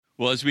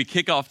Well, as we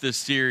kick off this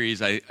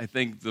series, I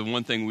think the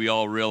one thing we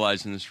all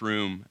realize in this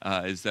room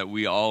is that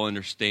we all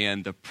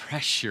understand the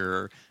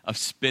pressure of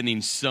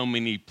spinning so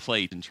many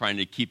plates and trying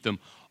to keep them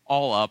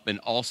all up and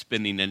all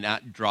spinning and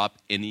not drop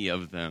any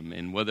of them.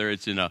 And whether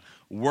it's in a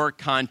work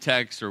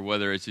context or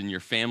whether it's in your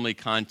family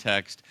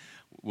context,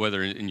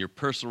 whether in your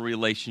personal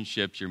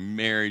relationships, your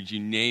marriage, you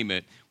name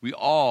it, we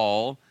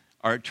all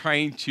are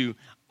trying to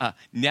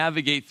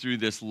navigate through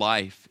this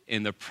life,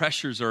 and the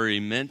pressures are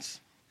immense.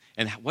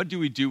 And what do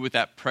we do with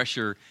that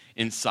pressure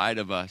inside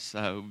of us?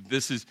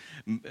 This is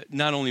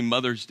not only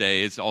Mother's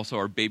Day, it's also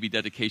our baby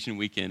dedication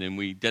weekend. And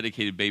we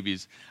dedicated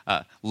babies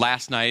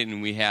last night,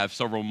 and we have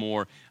several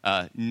more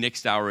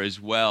next hour as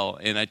well.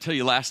 And I tell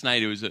you, last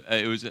night it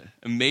was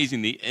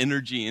amazing, the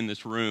energy in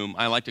this room.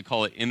 I like to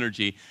call it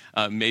energy.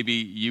 Maybe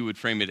you would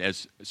frame it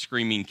as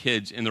screaming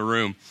kids in the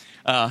room.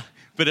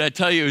 But I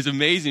tell you, it was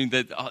amazing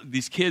that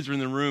these kids were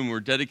in the room. We're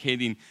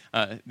dedicating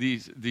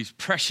these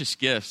precious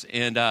gifts,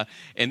 and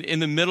in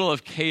the middle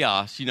of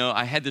chaos,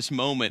 I had this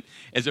moment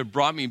as it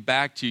brought me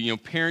back to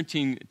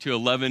parenting to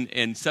 11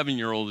 and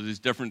 7-year-old is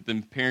different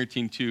than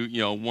parenting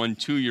to 1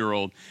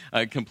 2-year-old,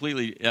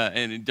 completely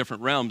in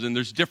different realms. And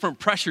there's different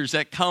pressures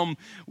that come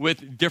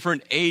with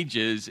different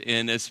ages,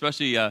 and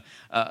especially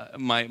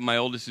my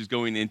oldest is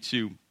going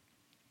into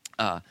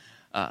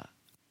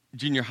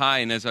junior high,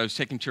 and as I was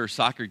taking to her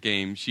soccer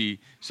game, she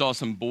saw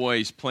some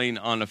boys playing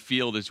on a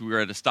field as we were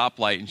at a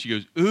stoplight, and she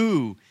goes,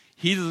 "Ooh,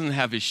 he doesn't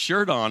have his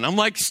shirt on." I'm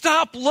like,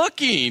 "Stop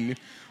looking.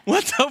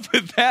 What's up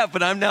with that?"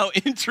 But I'm now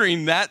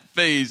entering that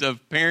phase of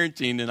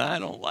parenting, and I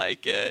don't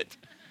like it.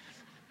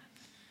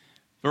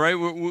 All right,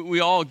 we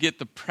all get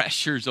the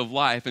pressures of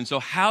life, and so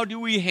how do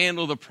we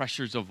handle the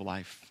pressures of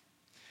life?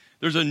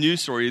 There's a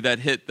news story that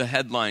hit the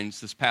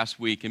headlines this past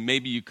week, and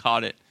maybe you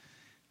caught it.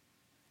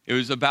 It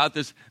was about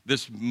this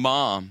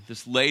mom,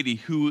 this lady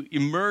who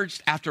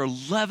emerged after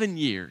 11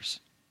 years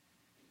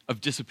of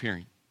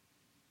disappearing.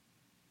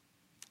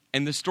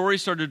 And the story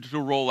started to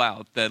roll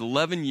out that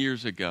 11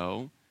 years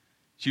ago,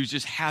 she was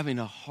just having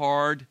a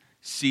hard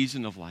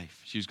season of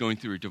life. She was going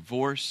through a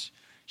divorce.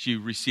 She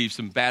received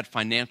some bad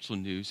financial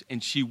news,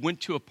 and she went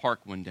to a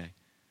park one day.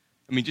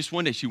 Just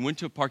one day, she went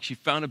to a park. She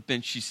found a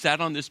bench. She sat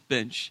on this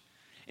bench,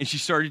 and she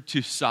started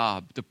to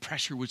sob. The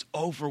pressure was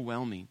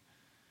overwhelming.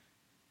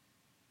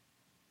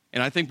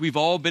 And I think we've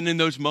all been in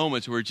those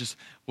moments where just,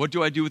 what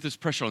do I do with this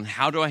pressure? And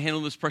how do I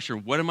handle this pressure?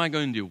 What am I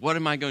going to do? What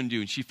am I going to do?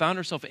 And she found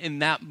herself in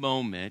that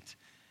moment.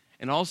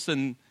 And all of a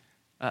sudden,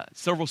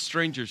 several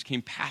strangers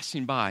came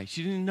passing by.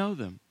 She didn't know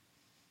them.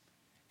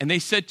 And they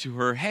said to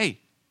her,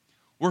 "Hey,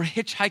 we're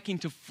hitchhiking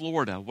to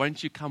Florida. Why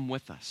don't you come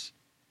with us?"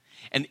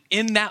 And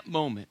in that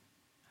moment,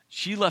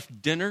 she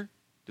left dinner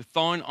to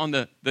thawing on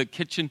the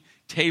kitchen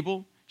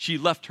table. She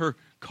left her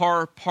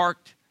car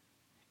parked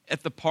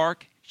at the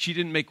park. She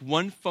didn't make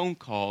one phone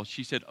call.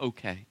 She said,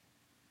 "Okay."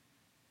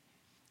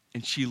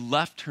 And she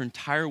left her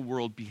entire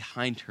world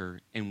behind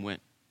her and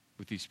went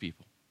with these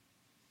people.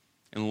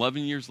 And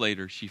 11 years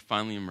later, she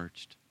finally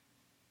emerged.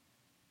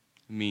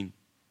 Her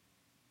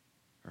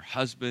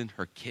husband,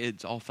 her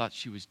kids all thought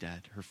she was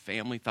dead. Her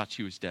family thought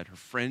she was dead. Her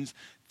friends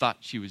thought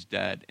she was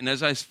dead. And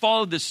as I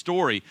followed this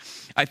story,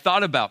 I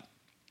thought about,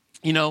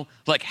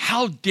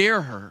 how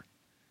dare her?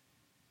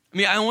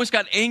 I almost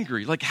got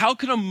angry. How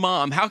could a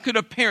mom, how could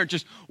a parent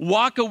just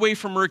walk away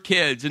from her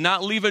kids and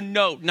not leave a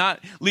note,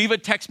 not leave a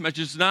text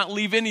message, not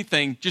leave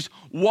anything, just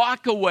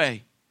walk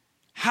away?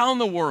 How in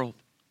the world?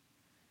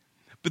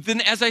 But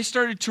then as I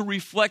started to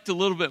reflect a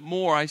little bit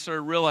more, I started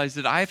to realize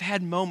that I've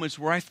had moments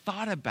where I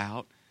thought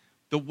about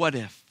the what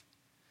if.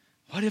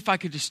 What if I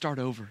could just start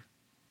over?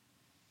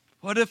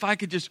 What if I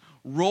could just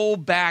roll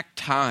back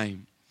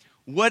time?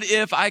 What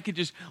if I could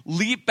just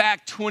leap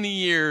back 20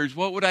 years?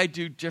 What would I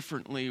do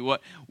differently?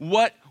 What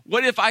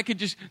if I could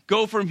just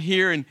go from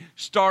here and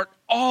start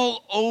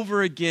all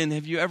over again?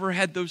 Have you ever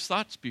had those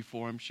thoughts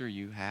before? I'm sure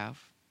you have.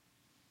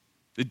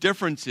 The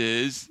difference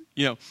is,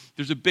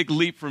 there's a big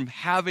leap from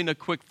having a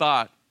quick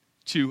thought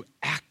to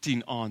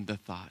acting on the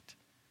thought.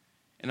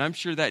 And I'm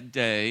sure that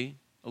day,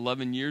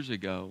 11 years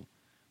ago,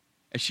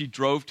 as she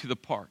drove to the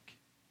park,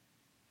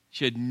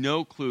 she had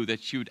no clue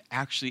that she would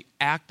actually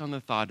act on the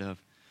thought of,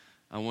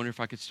 "I wonder if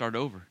I could start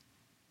over."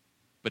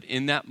 But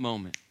in that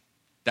moment,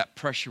 that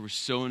pressure was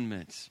so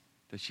immense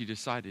that she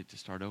decided to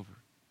start over.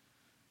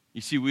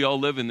 You see, we all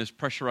live in this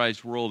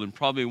pressurized world, and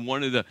probably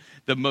one of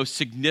the most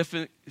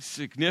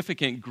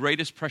significant,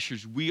 greatest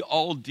pressures we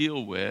all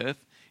deal with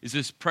is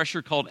this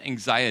pressure called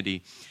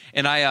anxiety.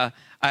 And I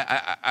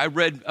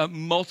read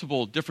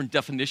multiple different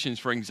definitions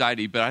for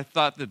anxiety, but I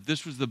thought that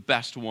this was the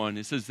best one.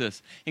 It says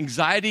this: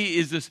 anxiety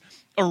is this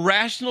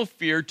irrational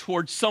fear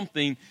towards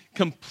something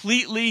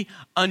completely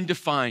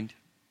undefined.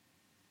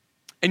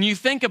 And you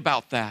think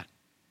about that,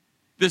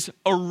 this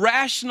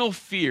irrational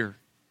fear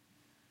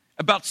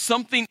about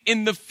something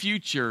in the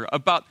future,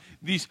 about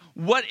these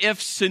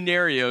what-if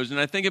scenarios. And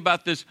I think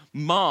about this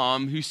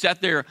mom who sat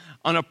there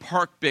on a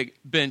park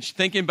bench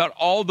thinking about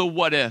all the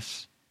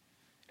what-ifs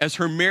as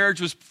her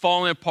marriage was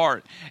falling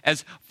apart,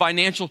 as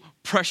financial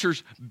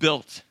pressures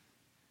built.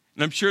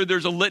 And I'm sure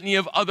there's a litany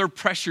of other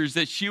pressures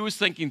that she was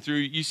thinking through.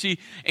 You see,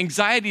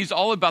 anxiety is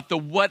all about the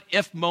what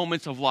if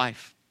moments of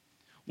life.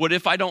 What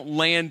if I don't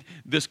land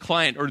this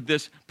client or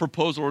this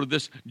proposal or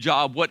this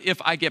job? What if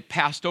I get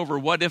passed over?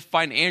 What if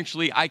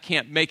financially I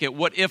can't make it?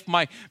 What if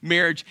my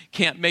marriage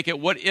can't make it?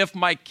 What if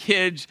my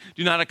kids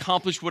do not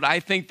accomplish what I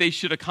think they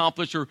should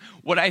accomplish or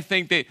what I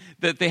think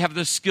that they have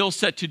the skill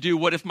set to do?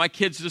 What if my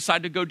kids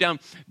decide to go down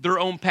their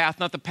own path,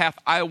 not the path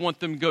I want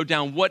them to go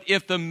down? What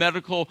if the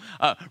medical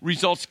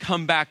results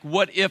come back?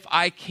 What if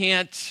I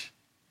can't?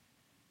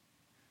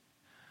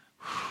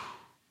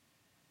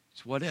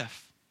 It's what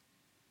if.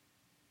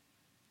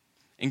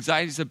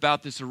 Anxiety is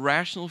about this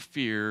irrational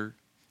fear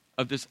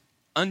of this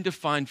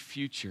undefined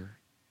future.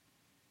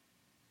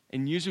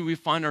 And usually we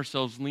find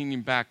ourselves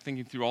leaning back,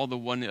 thinking through all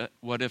the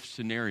what-if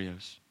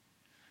scenarios.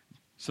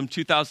 Some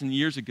 2,000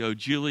 years ago,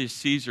 Julius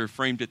Caesar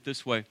framed it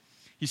this way.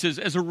 He says,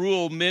 as a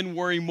rule, men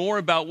worry more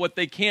about what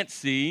they can't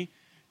see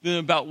than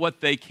about what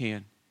they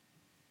can.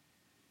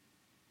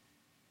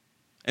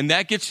 And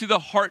that gets to the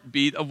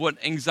heartbeat of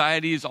what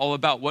anxiety is all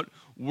about, what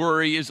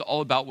worry is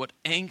all about, what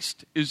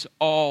angst is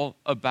all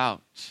about.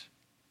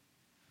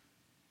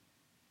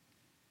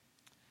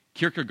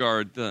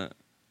 Kierkegaard, the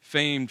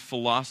famed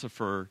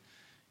philosopher,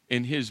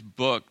 in his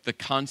book, The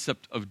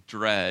Concept of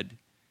Dread,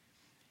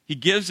 he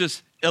gives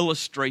this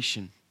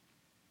illustration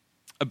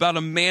about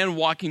a man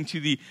walking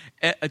to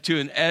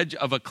an edge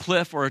of a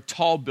cliff or a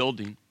tall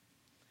building.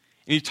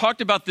 And he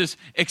talked about this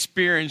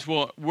experience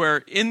where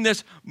in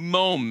this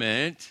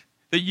moment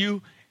that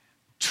you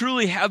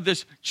truly have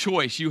this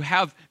choice. You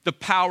have the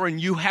power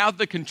and you have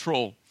the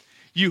control.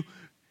 You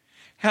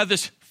have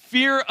this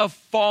fear of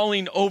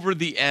falling over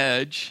the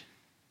edge,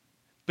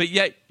 but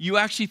yet you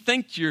actually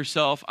think to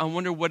yourself, I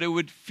wonder what it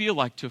would feel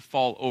like to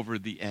fall over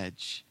the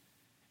edge.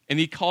 And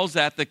he calls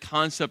that the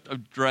concept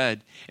of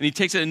dread. And he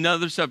takes it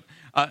another step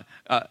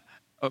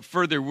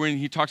further when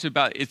he talks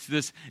about it's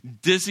this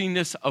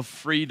dizziness of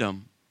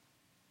freedom.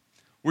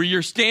 Where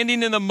you're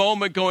standing in the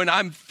moment going,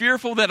 I'm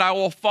fearful that I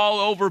will fall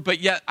over, but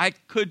yet I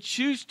could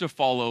choose to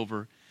fall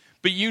over.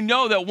 But you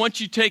know that once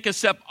you take a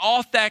step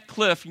off that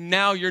cliff,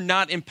 now you're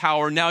not in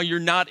power. Now you're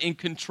not in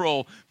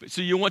control.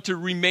 So you want to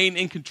remain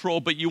in control,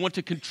 but you want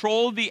to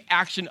control the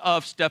action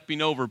of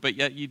stepping over, but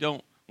yet you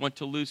don't want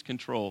to lose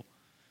control.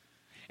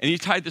 And he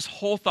tied this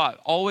whole thought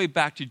all the way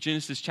back to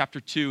Genesis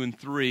chapter 2 and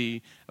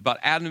 3 about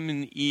Adam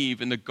and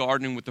Eve in the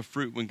garden with the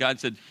fruit. When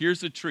God said, here's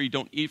the tree,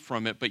 don't eat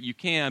from it, but you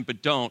can,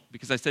 but don't,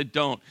 because I said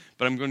don't,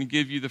 but I'm going to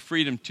give you the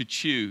freedom to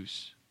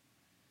choose.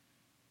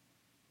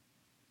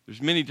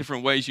 There's many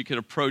different ways you could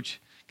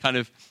approach kind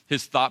of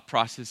his thought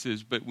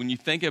processes, but when you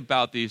think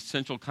about the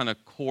essential kind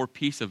of core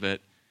piece of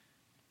it,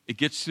 it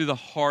gets to the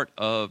heart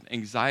of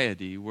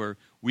anxiety where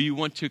we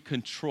want to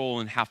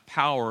control and have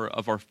power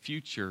of our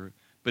future,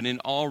 but in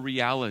all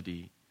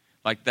reality,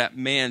 like that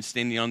man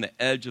standing on the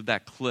edge of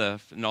that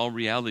cliff, in all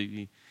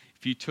reality,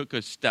 if you took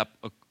a step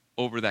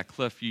over that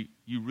cliff, you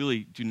really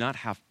do not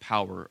have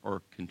power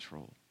or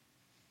control.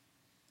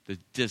 The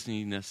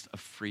dizziness of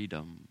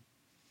freedom.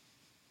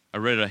 I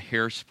read a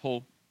Harris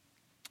poll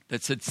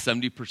that said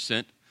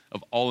 70%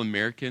 of all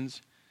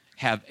Americans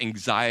have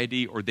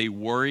anxiety or they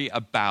worry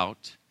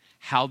about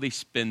how they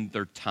spend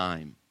their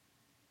time.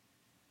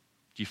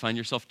 Do you find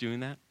yourself doing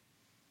that?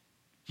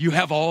 You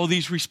have all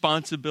these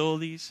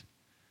responsibilities.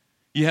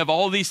 You have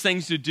all these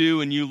things to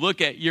do, and you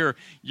look at your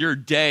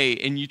day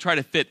and you try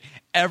to fit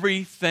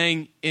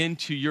everything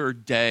into your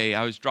day.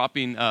 I was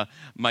dropping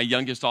my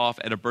youngest off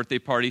at a birthday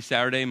party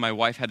Saturday. My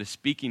wife had a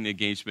speaking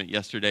engagement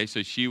yesterday,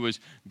 so she was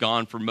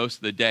gone for most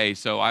of the day.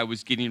 So I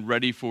was getting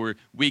ready for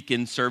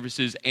weekend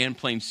services and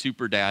playing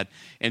Super Dad.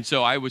 And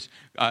so I was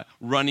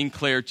running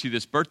Claire to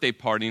this birthday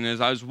party. And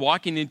as I was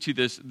walking into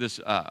this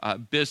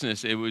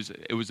business, it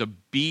was a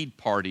bead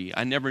party.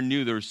 I never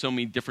knew there were so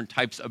many different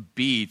types of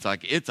beads.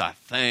 Like, it's a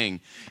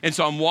thing. And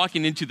so I'm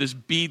walking into this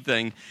bead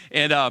thing,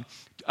 and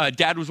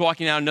dad was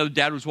walking out, another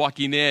dad was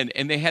walking in,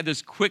 and they had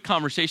this quick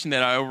conversation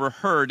that I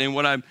overheard. And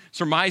what I'm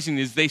surmising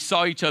is they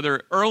saw each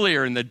other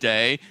earlier in the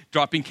day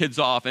dropping kids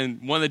off.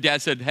 And one of the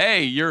dads said,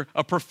 hey, you're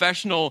a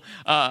professional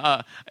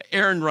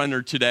errand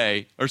runner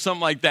today, or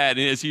something like that.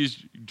 And as he's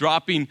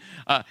dropping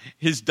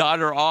his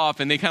daughter off,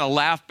 and they kind of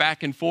laugh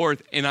back and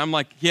forth. And I'm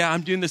like, yeah,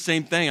 I'm doing the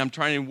same thing. I'm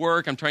trying to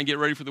work. I'm trying to get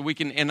ready for the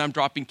weekend, and I'm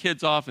dropping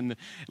kids off. And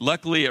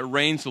luckily it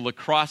rained, so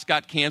lacrosse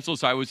got canceled.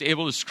 So I was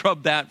able to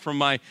scrub that from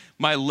my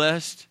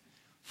list.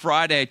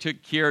 Friday, I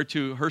took Kiara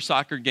to her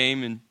soccer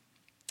game,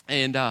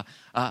 and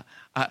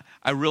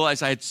I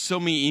realized I had so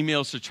many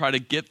emails to try to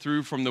get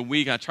through from the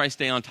week. I tried to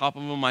stay on top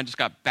of them. I just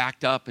got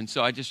backed up, and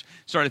so I just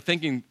started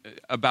thinking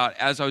about,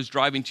 as I was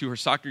driving to her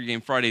soccer game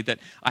Friday, that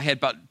I had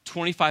about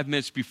 25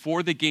 minutes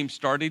before the game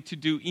started to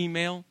do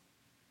email,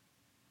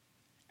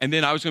 and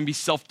then I was going to be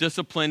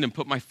self-disciplined and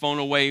put my phone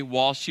away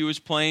while she was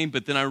playing,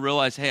 but then I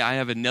realized, hey, I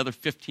have another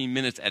 15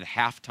 minutes at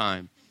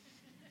halftime.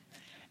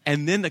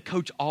 And then the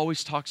coach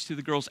always talks to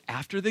the girls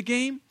after the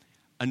game,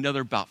 another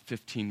about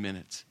 15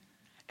 minutes.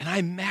 And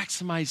I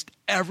maximized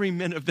every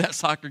minute of that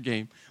soccer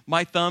game.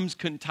 My thumbs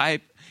couldn't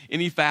type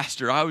any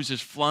faster. I was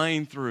just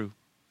flying through.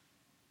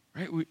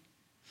 right?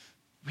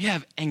 We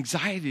have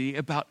anxiety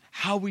about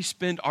how we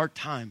spend our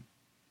time.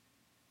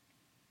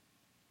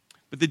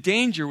 But the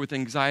danger with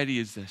anxiety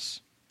is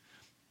this.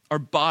 Our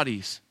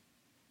bodies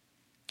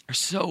are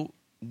so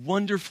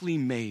wonderfully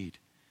made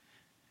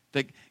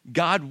that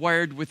God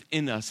wired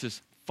within us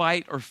this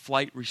fight or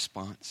flight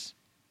response,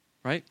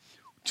 right?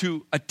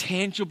 To a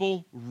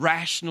tangible,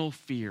 rational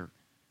fear.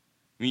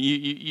 I mean,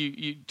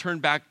 you turn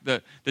back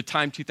the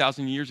time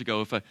 2,000 years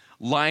ago, if a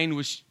lion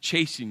was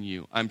chasing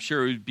you, I'm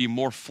sure it would be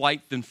more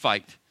flight than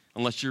fight,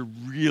 unless you're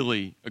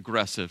really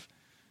aggressive,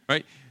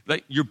 right?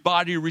 Like your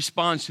body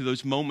responds to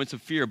those moments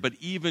of fear. But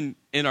even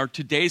in our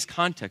today's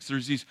context,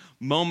 there's these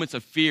moments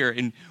of fear.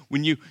 And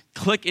when you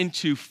click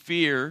into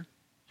fear,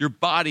 your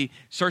body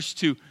starts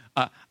to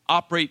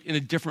operate in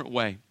a different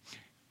way.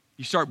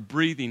 You start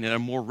breathing at a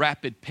more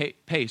rapid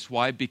pace.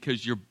 Why?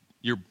 Because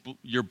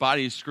your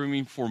body is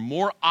screaming for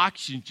more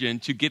oxygen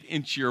to get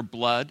into your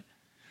blood.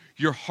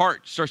 Your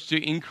heart starts to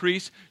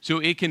increase so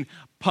it can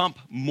pump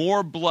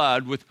more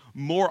blood with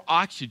more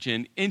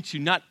oxygen into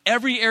not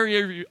every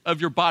area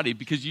of your body,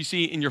 because you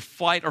see in your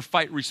flight or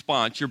fight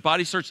response, your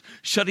body starts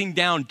shutting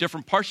down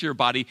different parts of your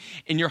body,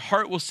 and your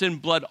heart will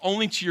send blood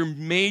only to your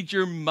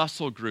major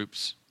muscle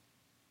groups.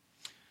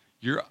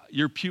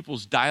 Your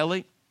pupils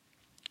dilate,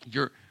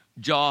 your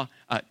jaw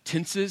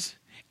tenses,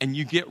 and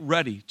you get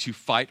ready to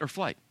fight or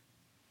flight.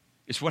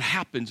 It's what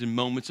happens in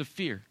moments of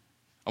fear.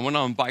 I went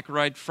on a bike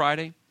ride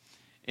Friday,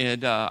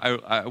 and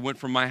I went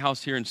from my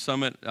house here in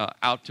Summit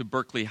out to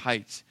Berkeley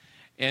Heights.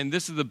 And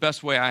this is the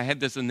best way. I had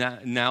this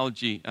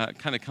analogy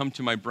kind of come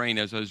to my brain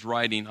as I was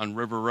riding on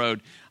River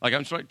Road. Like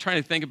I'm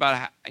trying to think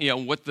about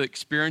what the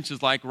experience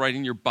is like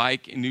riding your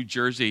bike in New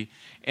Jersey.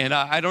 And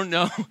I don't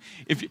know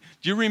do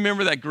you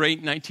remember that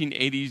great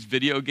 1980s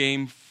video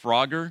game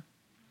Frogger?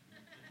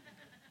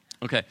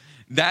 Okay.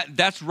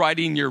 That's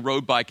riding your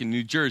road bike in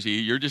New Jersey.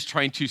 You're just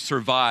trying to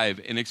survive.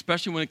 And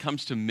especially when it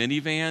comes to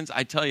minivans,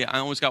 I tell you, I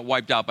almost got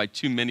wiped out by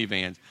 2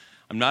 minivans.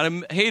 I'm not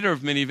a hater of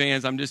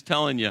minivans. I'm just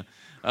telling you.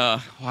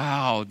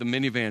 Wow, the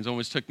minivans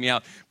almost took me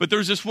out. But there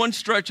was this one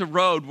stretch of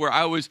road where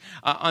I was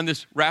on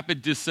this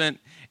rapid descent,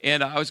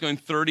 and I was going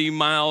 30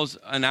 miles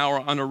an hour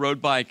on a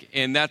road bike,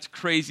 and that's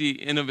crazy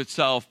in of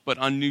itself. But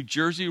on New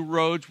Jersey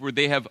roads where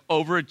they have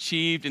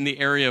overachieved in the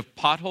area of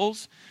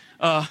potholes,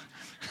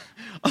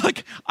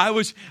 like I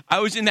was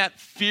in that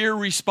fear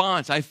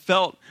response. I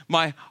felt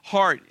my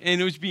heart,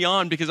 and it was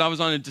beyond, because I was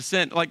on a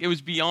descent. Like it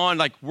was beyond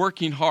like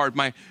working hard.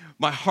 My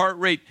heart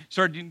rate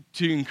started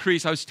to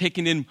increase. I was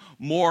taking in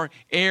more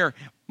air.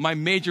 My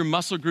major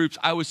muscle groups,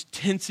 I was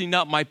tensing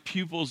up. My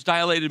pupils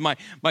dilated.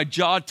 My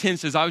jaw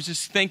tenses. I was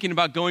just thinking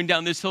about going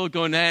down this hill,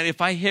 going, man,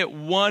 if I hit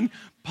one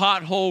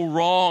pothole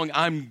wrong,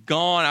 I'm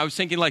gone. I was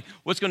thinking, like,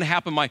 what's going to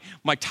happen? My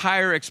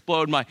tire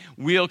explode, my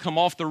wheel come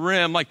off the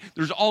rim. Like,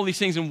 there's all these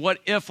things. And what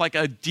if, like,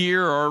 a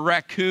deer or a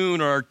raccoon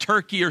or a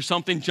turkey or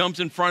something jumps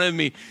in front of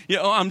me?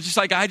 I'm just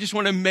like, I just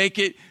want to make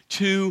it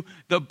to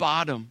the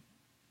bottom.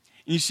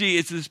 And you see,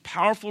 it's this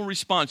powerful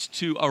response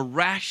to a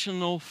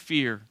rational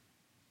fear.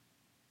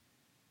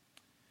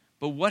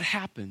 But what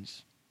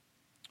happens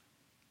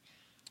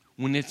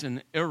when it's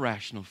an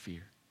irrational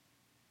fear?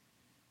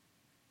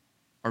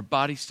 Our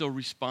body still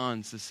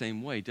responds the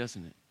same way,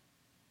 doesn't it?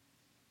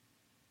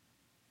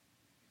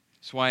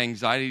 That's why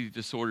anxiety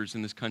disorders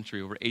in this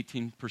country, over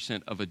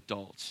 18% of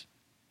adults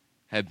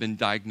have been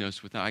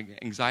diagnosed with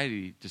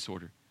anxiety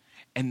disorder.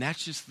 And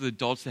that's just the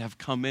adults that have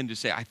come in to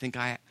say, I think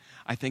I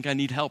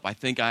need help. I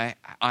think I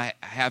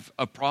have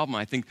a problem.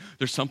 I think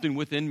there's something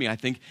within me.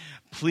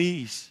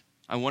 Please,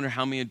 I wonder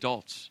how many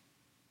adults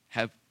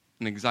have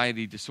an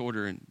anxiety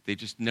disorder and they've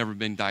just never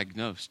been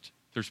diagnosed.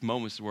 There's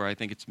moments where I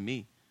think it's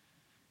me.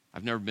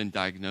 I've never been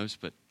diagnosed,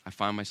 but I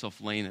find myself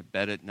laying at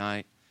bed at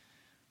night,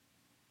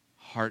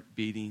 heart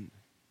beating,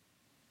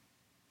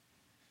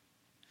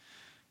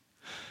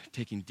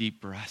 taking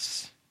deep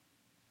breaths.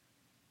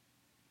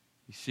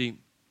 You see,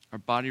 our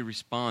body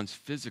responds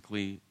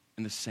physically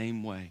in the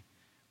same way,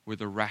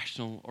 whether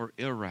rational or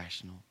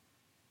irrational.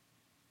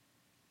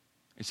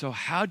 And so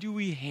how do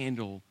we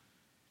handle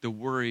the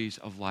worries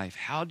of life?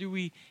 How do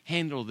we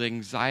handle the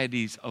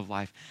anxieties of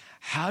life?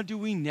 How do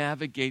we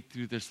navigate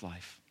through this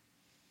life?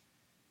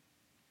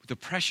 The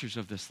pressures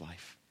of this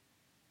life.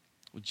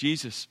 Well,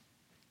 Jesus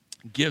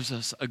gives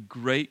us a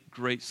great,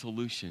 great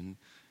solution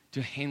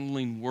to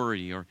handling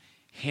worry or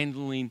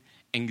handling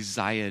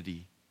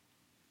anxiety.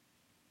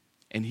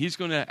 And he's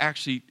going to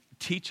actually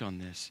teach on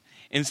this.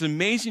 And it's an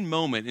amazing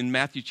moment in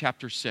Matthew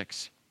chapter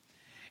 6.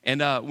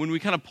 And when we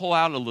kind of pull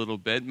out a little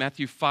bit,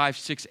 Matthew 5,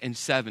 6, and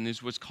 7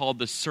 is what's called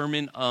the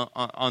Sermon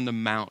on the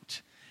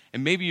Mount.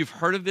 And maybe you've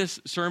heard of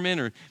this sermon,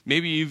 or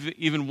maybe you've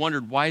even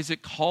wondered, why is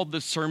it called the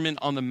Sermon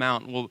on the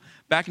Mount? Well,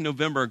 back in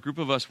November, a group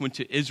of us went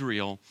to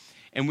Israel,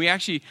 and we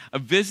actually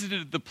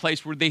visited the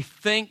place where they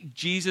think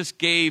Jesus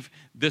gave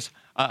this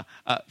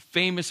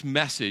famous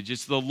message.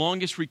 It's the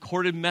longest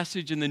recorded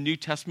message in the New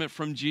Testament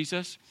from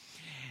Jesus.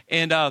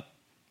 And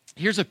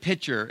here's a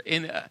picture,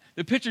 and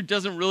the picture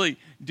doesn't really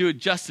do it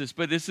justice,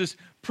 but it's this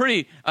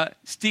pretty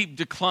steep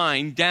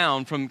decline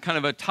down from kind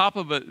of a top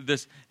of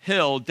this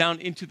hill down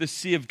into the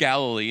Sea of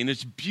Galilee, and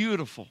it's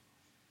beautiful.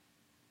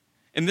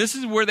 And this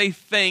is where they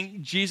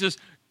think Jesus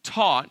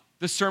taught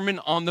the Sermon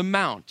on the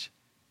Mount.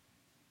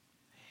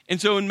 And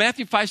so in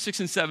Matthew 5,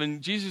 6, and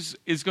 7, Jesus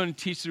is going to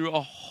teach through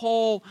a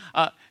whole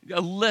a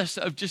list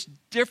of just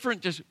different,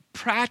 just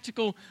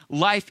practical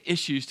life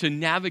issues to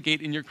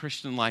navigate in your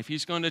Christian life.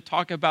 He's going to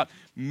talk about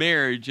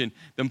marriage and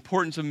the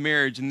importance of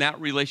marriage and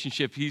that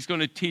relationship. He's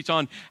going to teach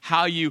on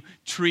how you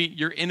treat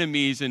your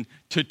enemies and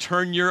to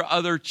turn your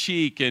other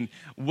cheek, and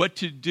what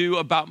to do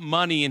about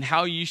money and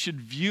how you should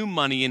view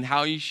money and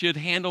how you should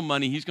handle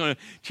money. He's going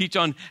to teach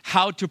on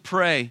how to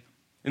pray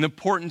and the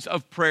importance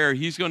of prayer.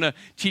 He's going to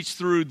teach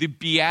through the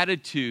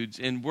Beatitudes,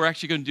 and we're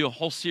actually going to do a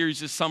whole series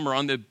this summer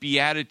on the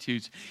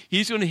Beatitudes.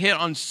 He's going to hit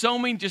on so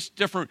many just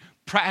different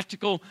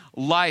practical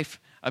life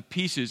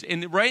pieces.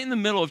 And right in the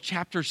middle of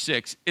chapter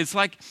 6, it's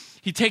like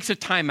he takes a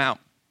time out.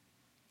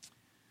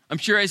 I'm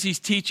sure as he's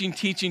teaching,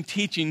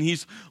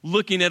 he's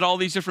looking at all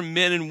these different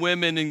men and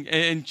women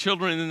and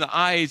children in the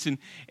eyes.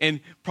 And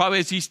probably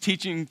as he's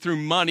teaching through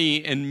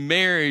money and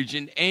marriage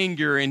and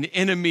anger and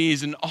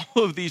enemies and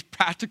all of these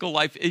practical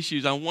life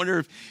issues, I wonder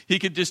if he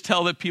could just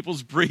tell that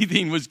people's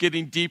breathing was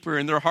getting deeper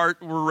and their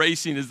heart were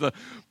racing as the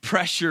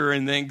pressure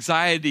and the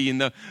anxiety and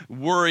the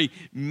worry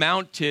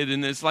mounted.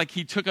 And it's like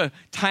he took a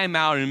time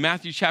out. In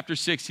Matthew chapter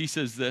 6, he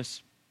says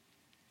this: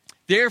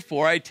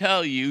 "Therefore, I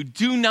tell you,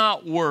 do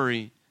not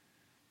worry."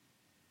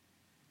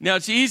 Now,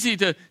 it's easy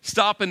to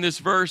stop in this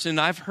verse, and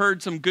I've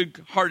heard some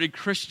good-hearted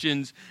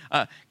Christians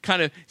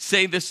kind of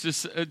say this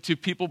to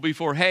people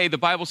before. Hey, the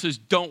Bible says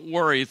don't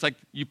worry. It's like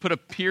you put a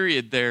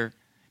period there.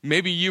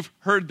 Maybe you've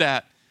heard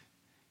that.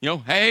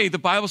 Hey, the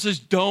Bible says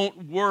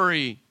don't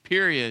worry,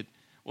 period.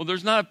 Well,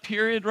 there's not a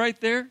period right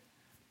there.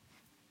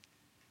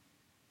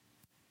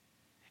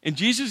 And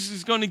Jesus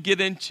is going to get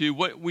into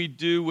what we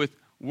do with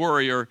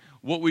worry, or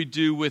what we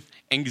do with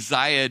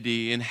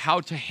anxiety and how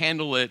to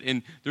handle it.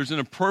 And there's an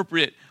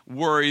appropriate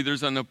worry,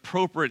 there's an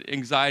appropriate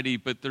anxiety,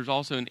 but there's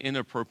also an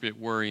inappropriate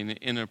worry and an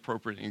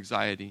inappropriate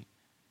anxiety.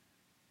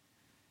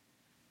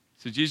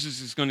 So Jesus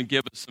is going to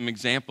give us some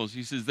examples.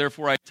 He says,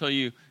 "Therefore I tell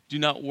you, do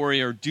not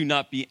worry or do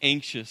not be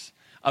anxious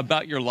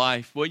about your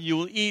life, what you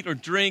will eat or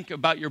drink,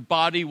 about your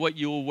body, what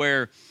you will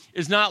wear.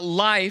 Is not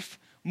life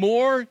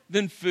more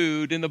than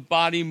food, and the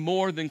body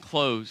more than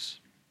clothes?"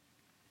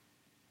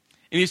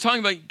 And he's talking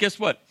about, guess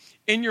what?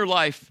 In your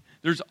life,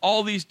 there's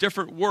all these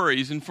different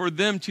worries. And for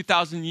them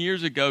 2,000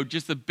 years ago,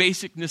 just the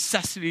basic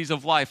necessities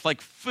of life,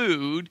 like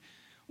food,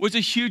 was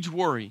a huge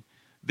worry.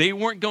 They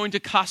weren't going to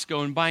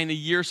Costco and buying a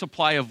year's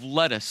supply of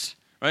lettuce,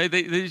 right?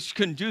 They just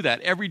couldn't do that.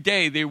 Every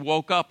day they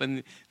woke up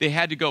and they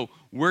had to go,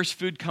 where's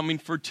food coming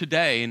for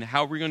today? And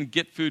how are we going to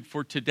get food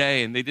for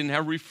today? And they didn't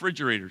have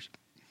refrigerators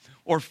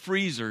or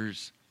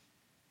freezers.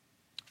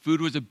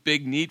 Food was a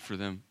big need for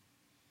them.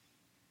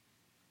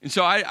 And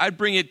so I'd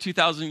bring it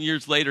 2,000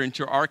 years later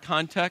into our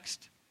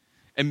context,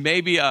 and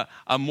maybe a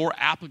more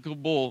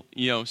applicable,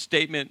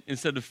 statement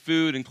instead of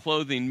food and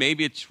clothing.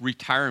 Maybe it's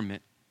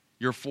retirement,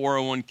 your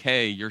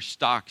 401k, your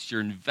stocks, your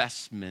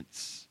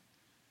investments.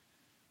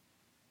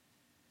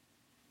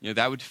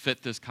 That would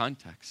fit this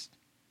context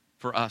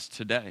for us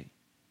today.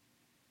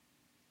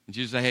 And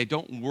Jesus said, hey,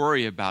 don't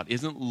worry about it.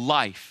 Isn't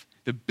life,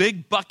 the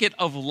big bucket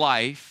of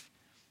life,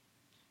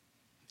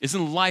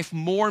 isn't life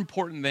more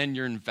important than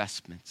your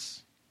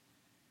investments?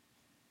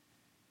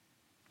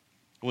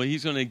 Well,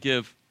 he's going to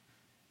give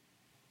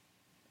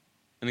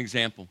an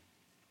example.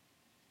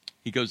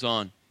 He goes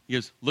on. He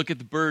goes, look at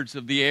the birds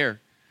of the air.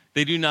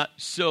 They do not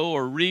sow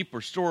or reap or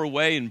store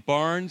away in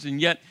barns,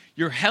 and yet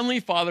your heavenly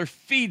Father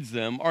feeds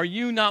them. Are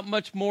you not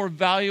much more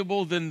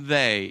valuable than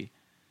they?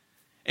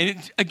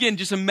 And again,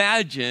 just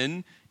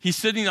imagine he's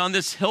sitting on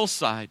this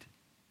hillside.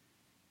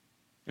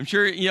 I'm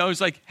sure,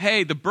 it's like,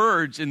 hey, the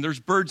birds, and there's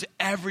birds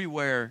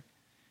everywhere.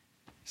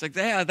 It's like,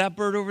 yeah, that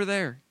bird over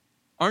there.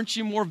 Aren't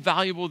you more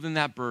valuable than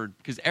that bird?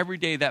 Because every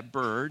day that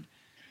bird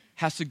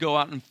has to go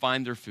out and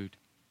find their food.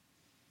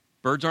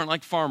 Birds aren't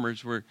like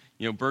farmers where,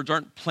 birds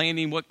aren't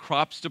planning what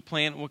crops to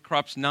plant, what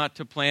crops not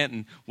to plant,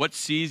 and what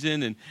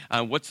season,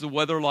 and what's the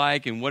weather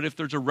like, and what if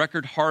there's a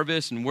record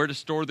harvest, and where to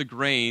store the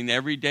grain.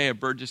 Every day a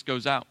bird just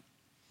goes out.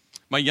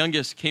 My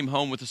youngest came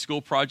home with a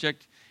school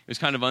project. It was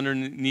kind of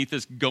underneath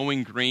this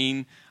going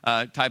green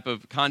type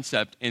of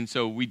concept. And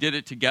so we did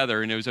it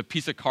together, and it was a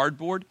piece of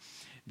cardboard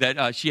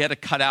that she had to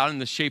cut out in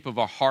the shape of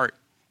a heart.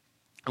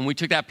 And we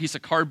took that piece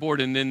of cardboard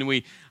and then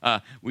we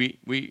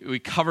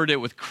covered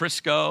it with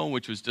Crisco,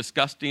 which was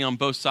disgusting on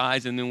both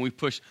sides, and then we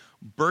pushed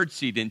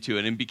birdseed into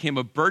it and became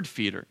a bird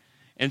feeder.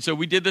 And so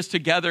we did this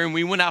together, and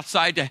we went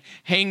outside to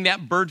hang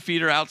that bird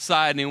feeder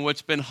outside. And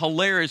what's been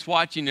hilarious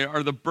watching it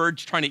are the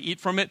birds trying to eat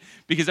from it,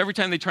 because every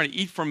time they try to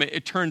eat from it,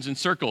 it turns in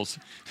circles.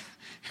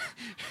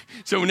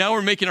 So now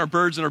we're making our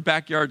birds in our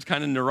backyards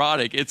kind of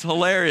neurotic. It's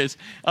hilarious,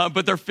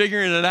 but they're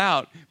figuring it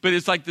out. But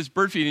it's like this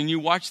bird feed, and you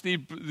watch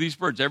these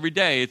birds every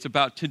day. It's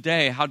about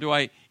today. How do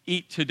I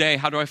eat today?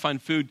 How do I find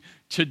food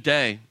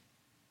today?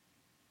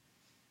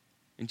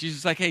 And Jesus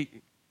is like, hey,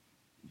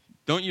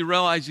 don't you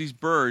realize these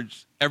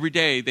birds, every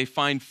day they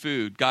find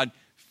food. God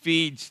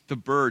feeds the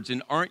birds.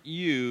 And aren't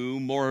you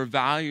more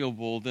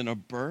valuable than a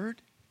bird?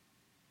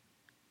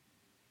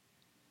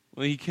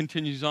 Well, he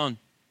continues on.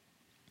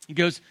 He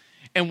goes,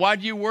 and why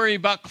do you worry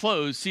about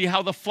clothes? See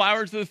how the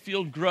flowers of the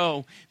field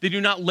grow. They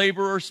do not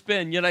labor or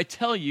spin. Yet I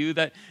tell you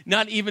that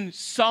not even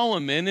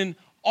Solomon in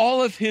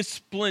all of his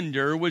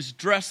splendor was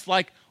dressed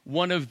like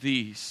one of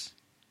these.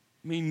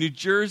 I mean, New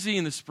Jersey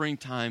in the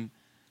springtime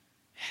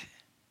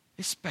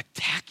is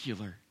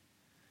spectacular.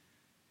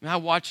 I mean, I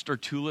watched our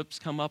tulips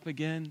come up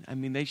again. I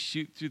mean, they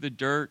shoot through the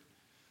dirt.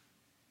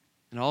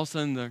 And all of a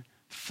sudden, the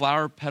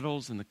flower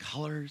petals and the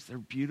colors, they're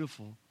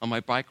beautiful. On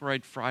my bike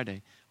ride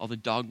Friday, all the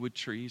dogwood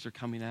trees are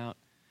coming out.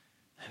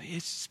 I mean,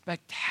 it's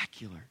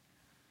spectacular.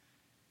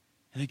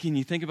 And again,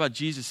 you think about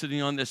Jesus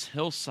sitting on this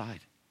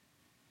hillside.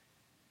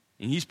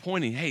 And he's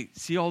pointing, hey,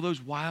 see all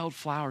those wild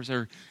flowers that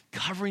are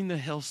covering the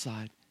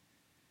hillside.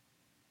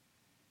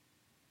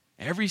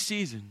 Every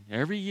season,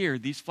 every year,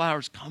 these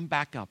flowers come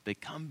back up. They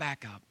come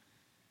back up.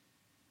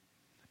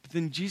 But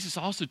then Jesus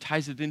also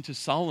ties it into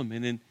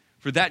Solomon. And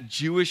for that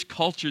Jewish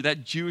culture,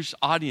 that Jewish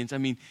audience, I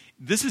mean,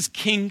 this is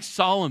King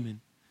Solomon.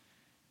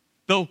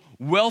 The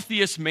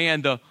wealthiest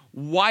man, the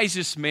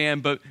wisest man,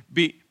 but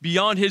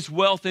beyond his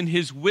wealth and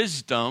his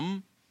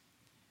wisdom,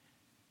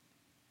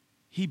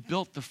 he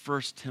built the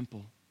first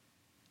temple.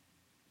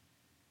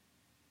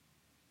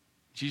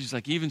 Jesus is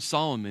like, even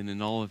Solomon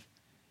and all of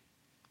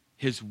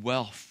his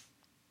wealth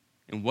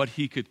and what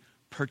he could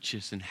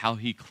purchase and how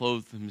he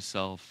clothed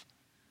himself,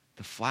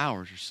 the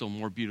flowers are still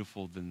more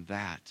beautiful than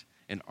that.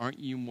 And aren't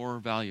you more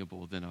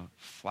valuable than a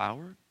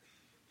flower? And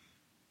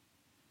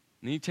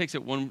then he takes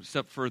it one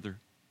step further.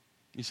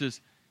 He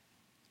says,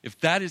 if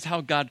that is how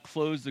God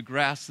clothes the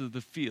grass of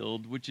the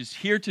field, which is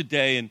here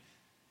today and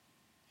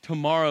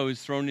tomorrow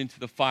is thrown into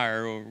the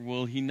fire, or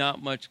will he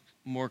not much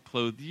more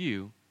clothe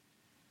you?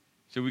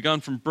 So we've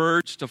gone from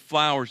birds to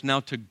flowers,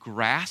 now to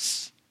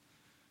grass.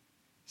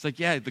 It's like,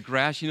 yeah, the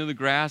grass, you know the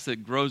grass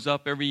that grows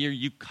up every year,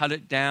 you cut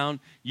it down,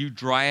 you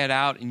dry it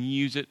out, and you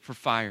use it for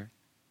fire.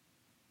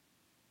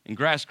 And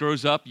grass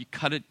grows up, you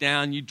cut it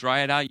down, you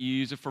dry it out, you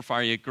use it for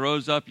fire. It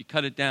grows up, you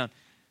cut it down.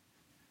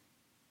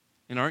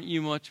 And aren't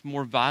you much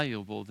more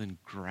valuable than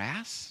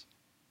grass?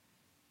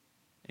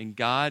 And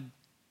God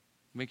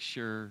makes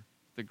sure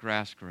the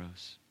grass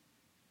grows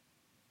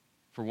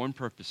for one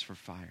purpose, for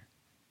fire.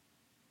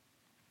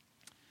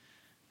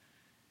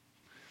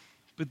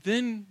 But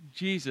then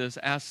Jesus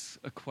asks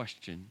a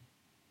question.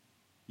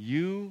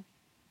 You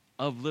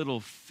of little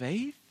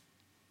faith?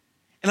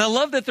 And I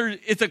love that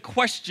it's a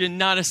question,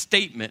 not a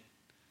statement.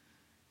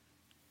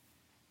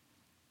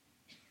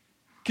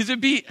 Because it'd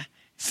be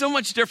so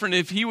much different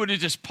if he would have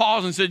just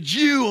paused and said,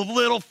 you of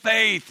little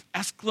faith,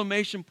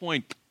 exclamation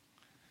point.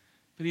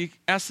 But he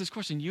asked this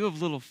question, you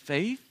of little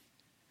faith?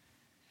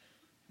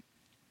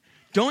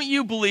 Don't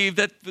you believe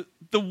that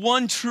the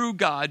one true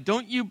God,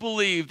 don't you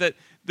believe that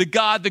the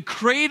God, the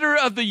creator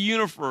of the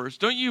universe,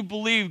 don't you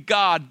believe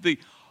God, the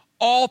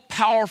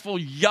all-powerful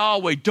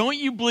Yahweh, don't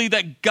you believe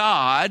that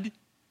God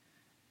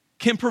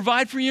can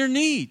provide for your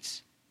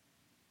needs?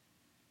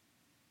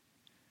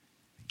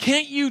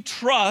 Can't you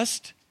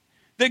trust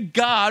that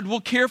God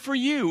will care for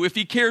you? If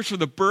he cares for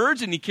the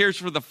birds and he cares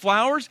for the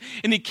flowers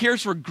and he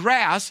cares for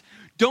grass,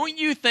 don't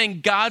you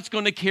think God's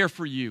going to care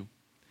for you?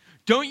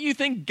 Don't you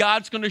think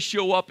God's going to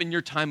show up in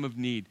your time of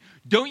need?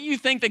 Don't you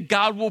think that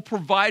God will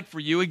provide for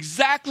you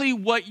exactly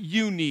what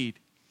you need?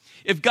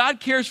 If God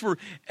cares for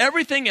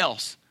everything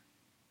else,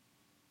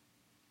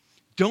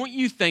 don't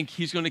you think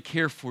he's going to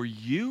care for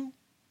you?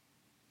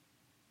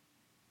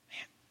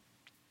 Man,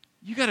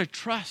 you got to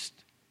trust.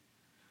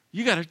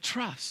 You got to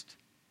trust.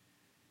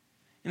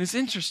 And it's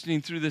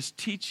interesting through this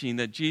teaching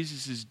that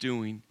Jesus is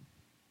doing,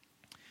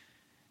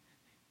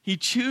 he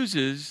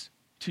chooses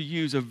to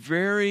use a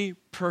very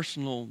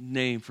personal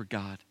name for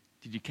God.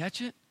 Did you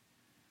catch it?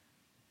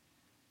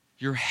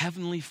 Your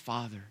heavenly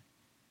Father.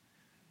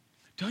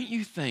 Don't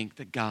you think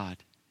that God,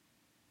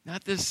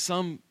 not this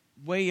some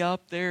way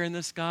up there in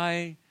the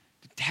sky,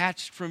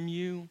 detached from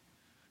you,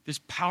 this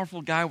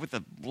powerful guy with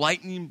a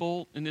lightning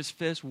bolt in his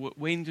fist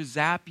waiting to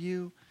zap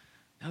you,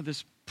 now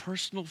this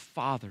personal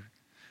Father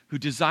who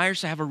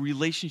desires to have a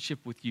relationship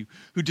with you,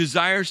 who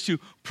desires to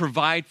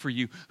provide for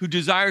you, who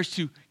desires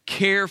to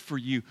care for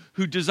you,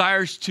 who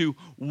desires to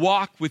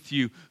walk with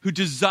you, who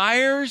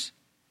desires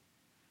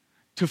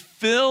to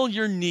fill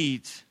your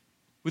needs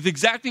with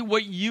exactly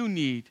what you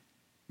need.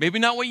 Maybe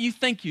not what you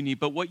think you need,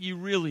 but what you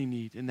really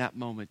need in that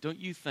moment. Don't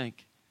you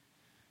think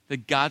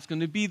that God's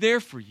going to be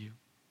there for you?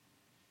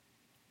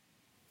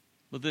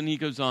 Well, then he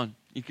goes on.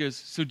 He goes,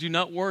 so do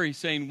not worry,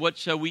 saying, what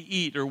shall we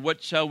eat, or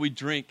what shall we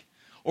drink,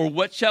 or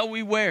what shall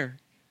we wear?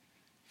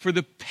 For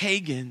the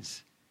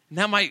pagans, and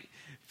that might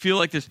feel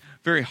like this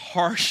very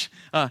harsh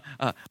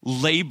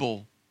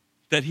label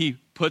that he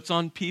puts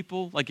on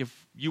people. Like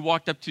if you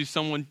walked up to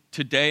someone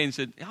today and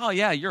said, oh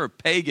yeah, you're a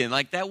pagan,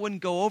 like that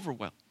wouldn't go over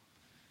well.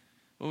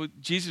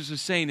 What Jesus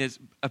was saying is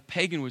a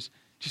pagan was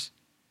just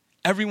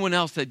everyone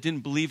else that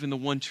didn't believe in the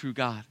one true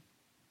God.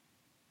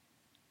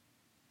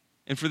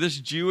 And for this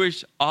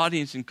Jewish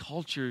audience and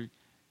culture,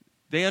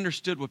 they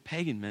understood what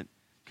pagan meant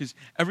because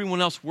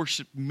everyone else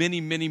worshiped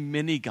many, many,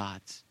 many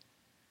gods.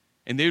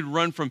 And they would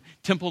run from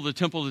temple to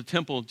temple to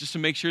temple just to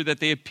make sure that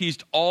they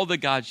appeased all the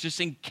gods, just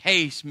in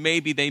case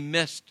maybe they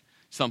missed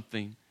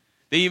something.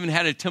 They even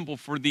had a temple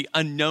for the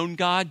unknown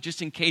God,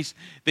 just in case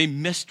they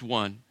missed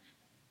one.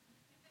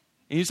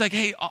 And he's like,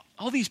 hey,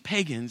 all these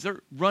pagans,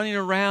 they're running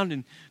around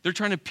and they're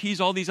trying to appease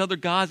all these other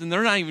gods, and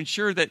they're not even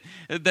sure that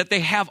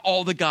they have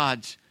all the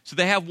gods. So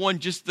they have one,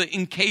 just the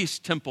in case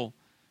temple.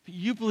 But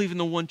you believe in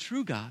the one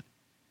true God,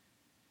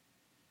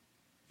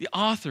 the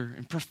author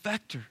and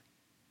perfecter,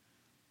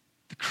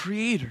 the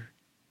creator.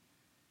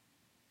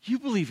 You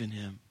believe in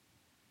him.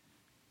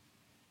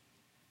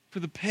 For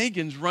the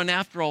pagans run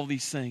after all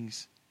these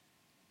things.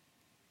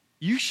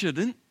 You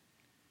shouldn't.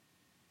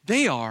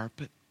 They are,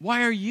 but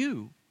why are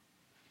you?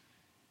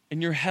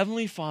 And your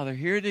heavenly Father,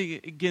 here it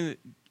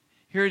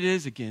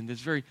is again, this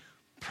very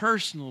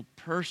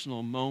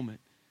personal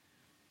moment.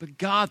 But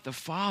God the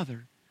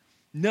Father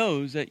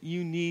knows that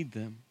you need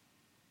them.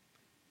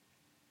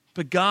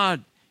 But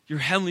God, your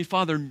heavenly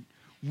Father,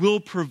 will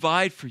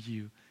provide for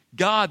you.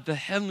 God, the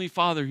heavenly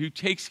Father, who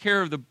takes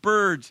care of the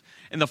birds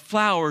and the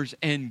flowers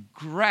and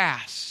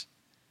grass,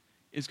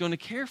 is going to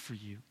care for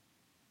you.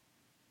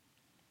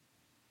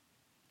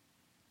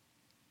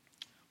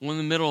 Well, in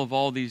the middle of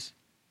all these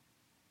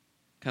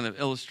kind of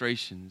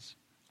illustrations,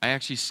 I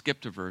actually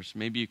skipped a verse.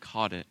 Maybe you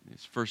caught it.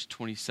 It's verse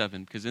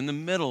 27, because in the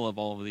middle of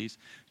all of these,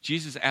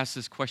 Jesus asks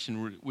this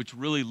question which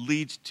really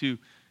leads to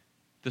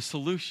the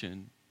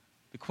solution.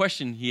 The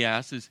question he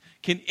asks is,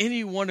 can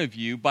any one of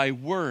you, by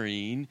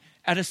worrying,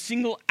 add a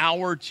single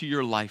hour to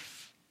your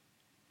life?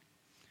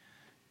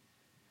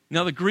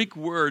 Now, the Greek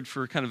word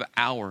for kind of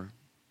hour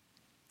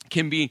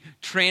can be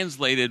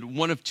translated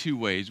one of two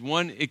ways.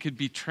 One, it could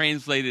be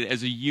translated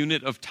as a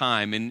unit of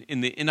time. And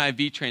in the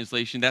NIV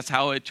translation, that's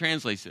how it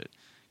translates it.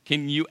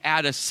 Can you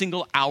add a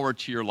single hour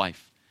to your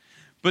life?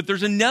 But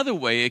there's another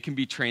way it can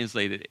be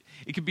translated.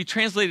 It can be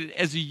translated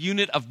as a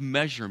unit of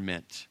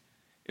measurement.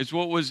 It's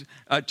what was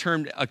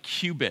termed a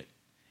cubit.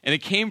 And it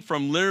came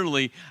from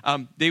literally,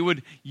 they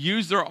would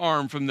use their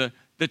arm from the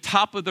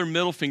top of their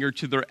middle finger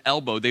to their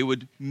elbow. They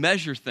would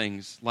measure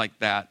things like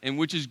that, and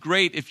which is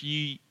great if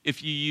you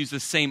use the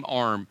same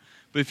arm.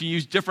 But if you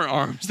use different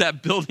arms,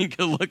 that building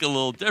could look a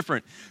little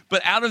different.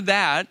 But out of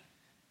that,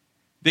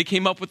 they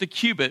came up with a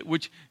cubit,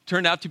 which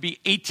turned out to be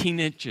 18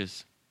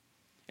 inches.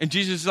 And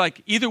Jesus is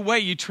like, either way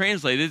you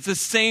translate it, it's the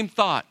same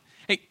thought.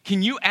 Hey,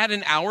 can you add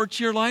an hour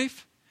to your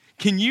life?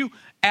 Can you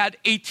add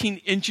 18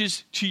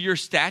 inches to your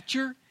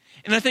stature?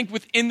 And I think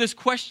within this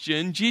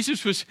question,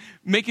 Jesus was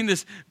making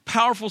this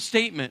powerful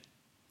statement.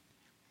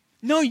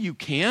 No, you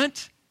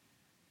can't.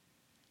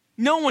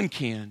 No one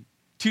can.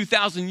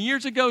 2,000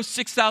 years ago,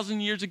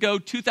 6,000 years ago,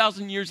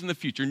 2,000 years in the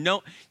future.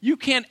 No, you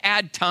can't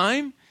add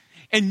time,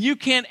 and you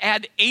can't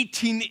add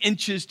 18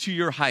 inches to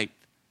your height.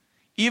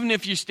 Even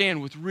if you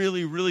stand with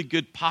really, really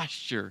good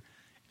posture.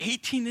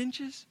 18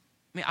 inches?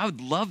 I mean, I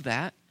would love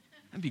that.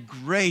 That'd be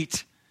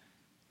great.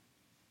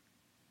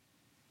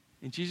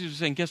 And Jesus was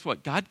saying, guess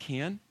what? God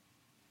can.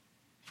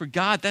 For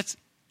God, that's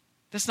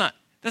not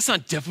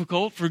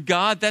difficult. For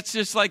God, that's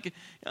just like,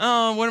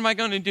 oh, what am I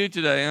going to do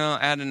today? Oh,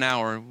 add an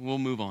hour. We'll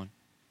move on.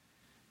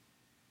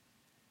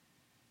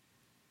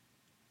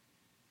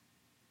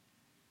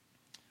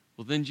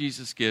 Well, then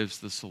Jesus gives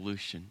the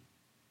solution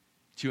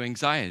to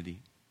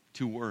anxiety,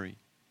 to worry.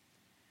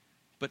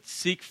 But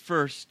seek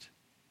first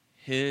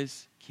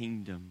his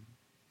kingdom.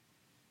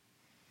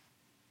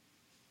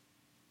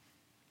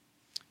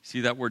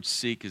 See, that word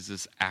seek is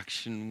this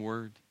action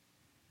word,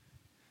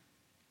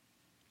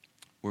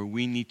 where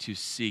we need to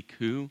seek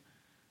who?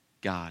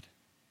 God.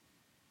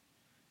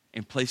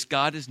 And place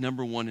God as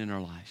number one in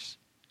our lives.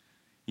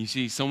 You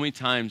see, so many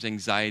times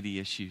anxiety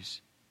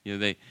issues,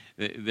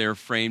 they're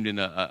framed in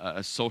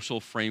a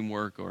social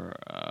framework or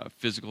a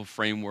physical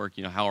framework,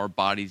 how our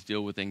bodies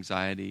deal with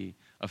anxiety,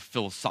 a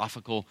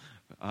philosophical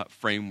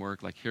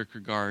framework like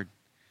Kierkegaard.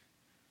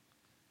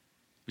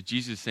 But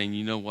Jesus is saying,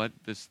 you know what?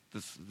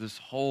 This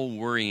whole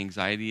worrying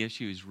anxiety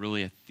issue is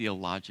really a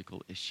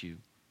theological issue.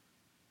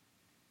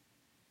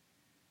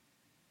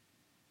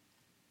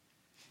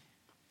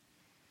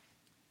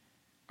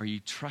 Are you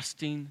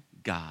trusting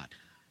God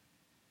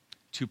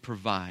to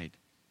provide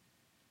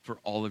for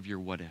all of your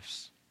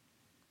what-ifs?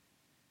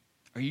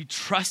 Are you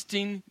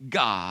trusting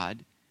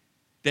God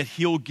that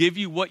he'll give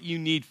you what you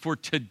need for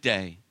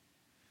today?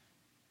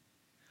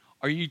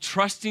 Are you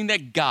trusting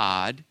that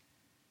God,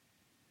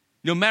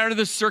 no matter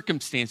the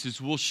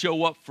circumstances, will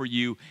show up for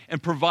you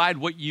and provide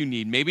what you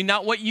need? Maybe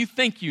not what you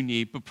think you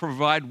need, but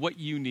provide what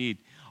you need.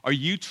 Are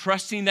you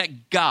trusting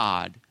that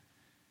God,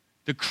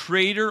 the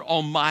Creator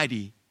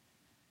Almighty,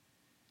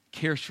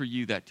 cares for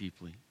you that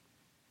deeply?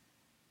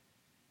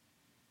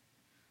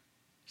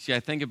 See, I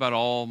think about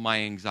all my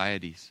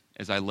anxieties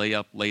as I lay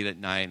up late at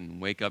night and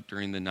wake up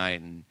during the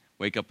night and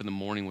wake up in the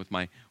morning with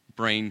my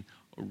brain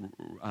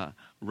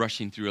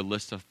rushing through a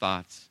list of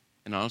thoughts.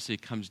 And honestly,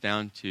 it comes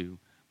down to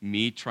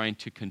me trying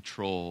to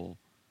control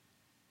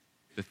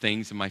the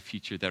things in my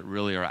future that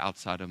really are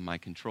outside of my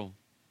control.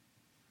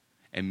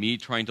 And me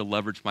trying to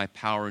leverage my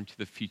power into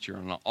the future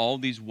and all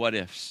these what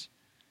ifs.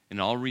 In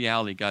all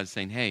reality, God's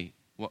saying, hey,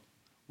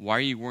 why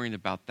are you worrying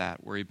about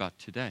that? Worry about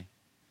today.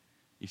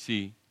 You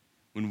see,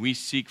 when we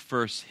seek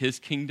first his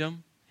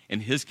kingdom,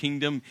 and his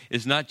kingdom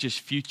is not just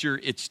future,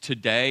 it's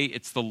today.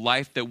 It's the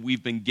life that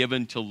we've been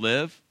given to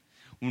live.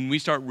 When we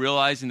start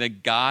realizing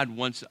that God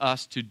wants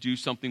us to do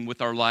something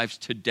with our lives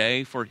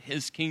today for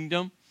his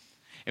kingdom,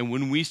 and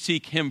when we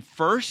seek him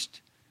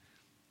first,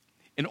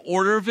 in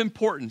order of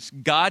importance,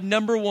 God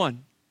number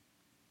one.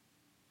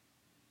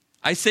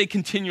 I say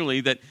continually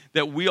that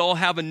we all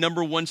have a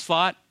number one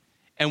slot,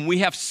 and we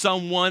have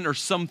someone or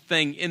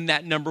something in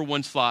that number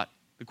one slot.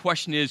 The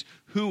question is,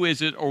 who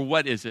is it or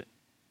what is it?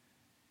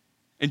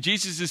 And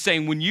Jesus is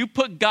saying, when you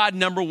put God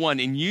number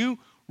one and you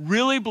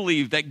really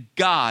believe that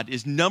God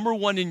is number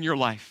one in your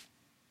life,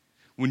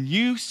 when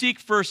you seek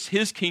first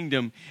his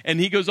kingdom, and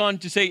he goes on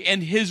to say,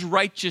 and his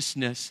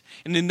righteousness,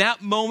 and in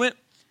that moment,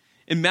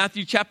 in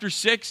Matthew chapter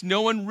 6,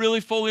 no one really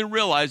fully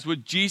realized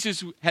what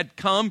Jesus had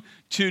come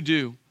to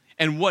do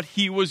and what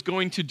he was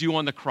going to do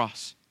on the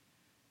cross.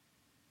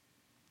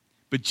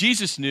 But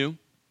Jesus knew,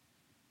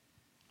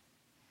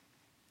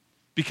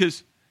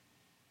 because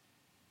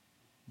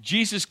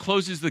Jesus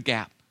closes the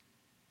gap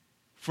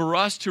for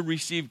us to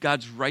receive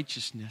God's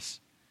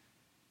righteousness.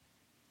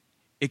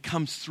 It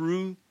comes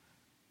through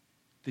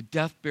the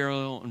death,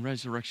 burial, and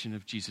resurrection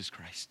of Jesus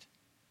Christ.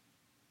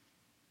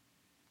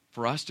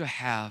 For us to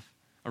have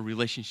a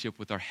relationship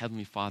with our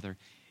Heavenly Father,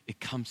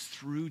 it comes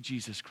through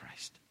Jesus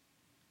Christ.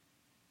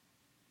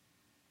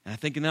 And I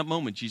think in that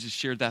moment, Jesus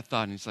shared that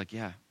thought, and he's like,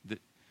 yeah,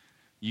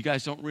 you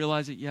guys don't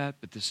realize it yet,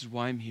 but this is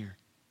why I'm here.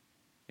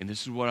 And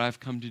this is what I've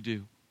come to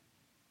do.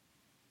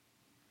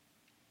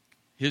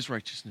 His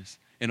righteousness.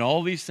 And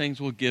all these things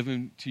will give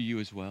him to you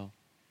as well.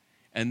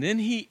 And then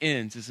he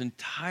ends this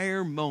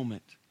entire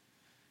moment.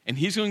 And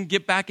he's going to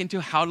get back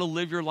into how to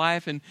live your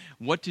life and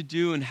what to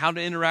do and how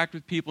to interact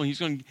with people. And he's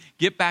going to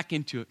get back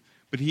into it.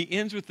 But he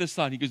ends with this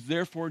thought. He goes,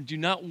 therefore, do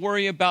not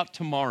worry about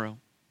tomorrow.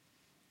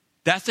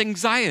 That's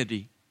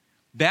anxiety.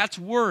 That's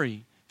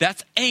worry.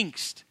 That's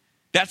angst.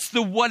 That's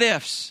the what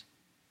ifs.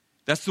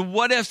 That's the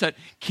what ifs that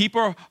keep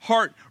our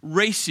heart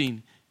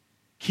racing.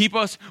 Keep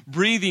us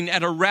breathing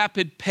at a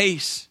rapid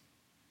pace.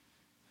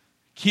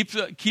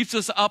 Keeps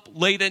us up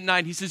late at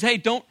night. He says, hey,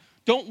 don't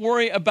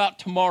worry about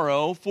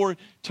tomorrow, for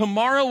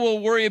tomorrow will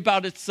worry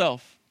about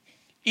itself.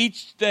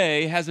 Each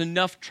day has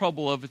enough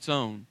trouble of its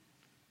own.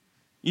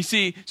 You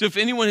see, so if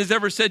anyone has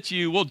ever said to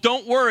you, well,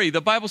 don't worry,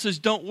 the Bible says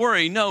don't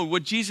worry. No,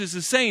 what Jesus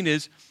is saying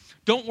is,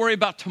 don't worry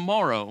about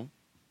tomorrow.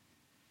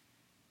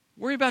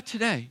 Worry about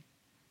today.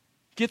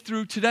 Get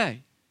through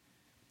today.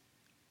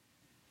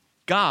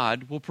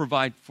 God will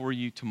provide for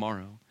you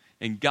tomorrow.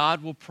 And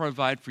God will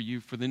provide for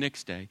you for the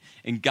next day.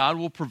 And God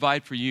will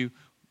provide for you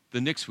the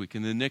next week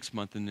and the next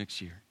month and the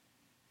next year.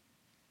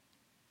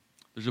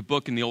 There's a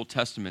book in the Old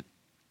Testament.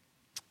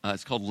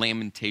 It's called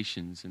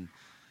Lamentations. And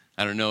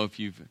I don't know if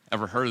you've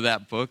ever heard of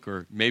that book,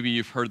 or maybe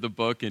you've heard the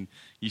book and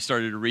you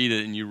started to read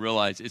it and you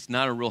realize it's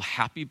not a real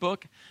happy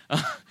book.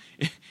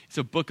 It's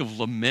a book of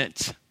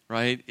lament,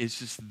 right? It's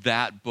just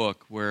that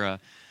book where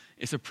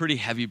it's a pretty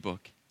heavy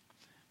book.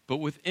 But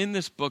within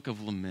this book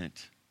of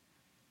lament,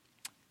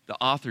 the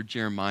author,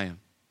 Jeremiah,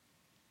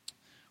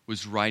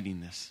 was writing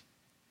this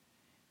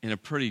in a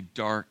pretty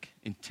dark,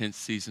 intense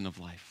season of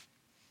life.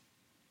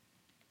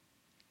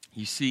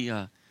 You see,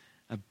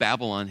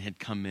 Babylon had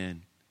come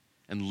in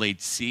and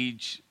laid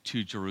siege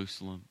to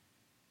Jerusalem.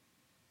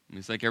 And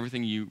it's like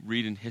everything you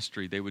read in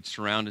history. They would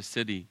surround a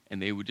city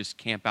and they would just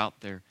camp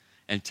out there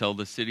until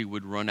the city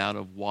would run out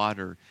of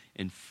water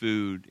and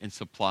food and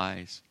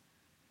supplies,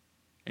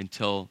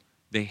 until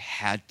they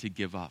had to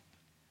give up.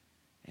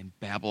 And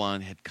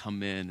Babylon had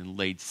come in and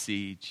laid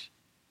siege.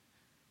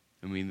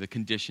 I mean, the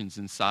conditions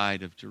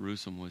inside of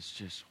Jerusalem was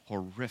just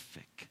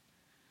horrific.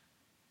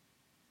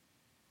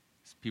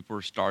 People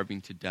were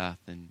starving to death,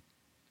 and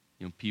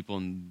people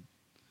in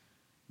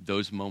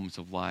those moments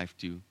of life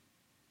do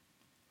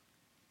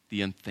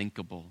the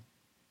unthinkable.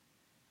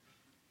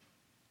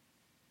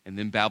 And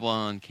then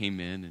Babylon came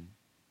in, and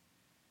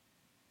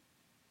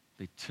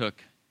they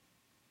took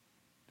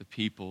the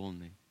people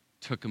and they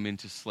took them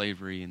into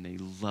slavery, and they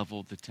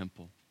leveled the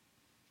temple.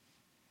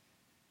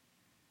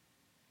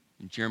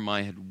 And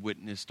Jeremiah had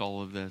witnessed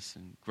all of this,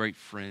 and great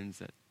friends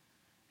that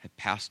had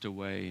passed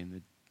away, and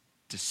the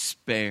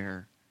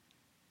despair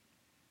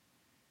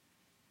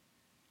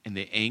and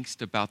the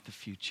angst about the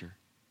future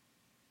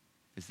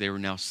as they were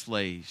now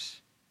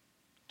slaves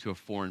to a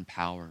foreign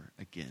power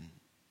again.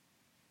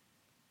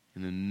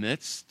 In the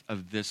midst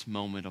of this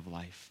moment of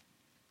life,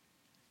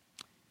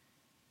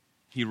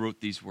 he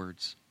wrote these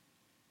words: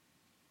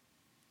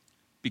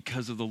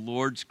 because of the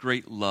Lord's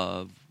great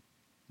love,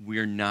 we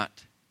are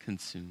not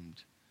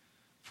consumed,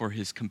 for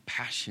his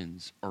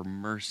compassions or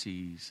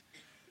mercies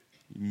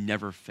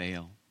never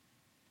fail.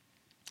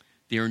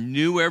 They are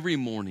new every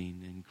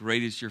morning, and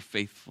great is your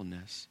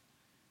faithfulness.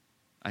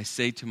 I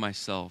say to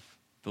myself,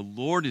 the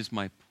Lord is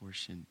my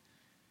portion.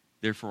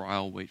 Therefore,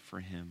 I'll wait for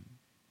him.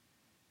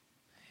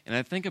 And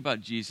I think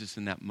about Jesus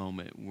in that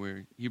moment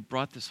where he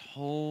brought this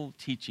whole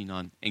teaching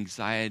on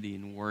anxiety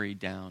and worry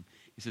down.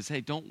 He says,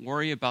 hey, don't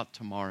worry about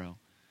tomorrow,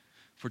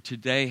 for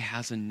today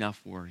has enough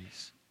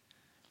worries.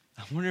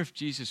 I wonder if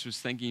Jesus was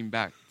thinking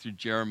back through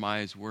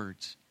Jeremiah's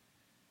words,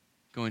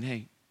 going,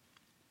 hey,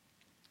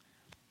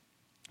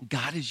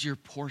 God is your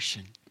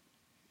portion.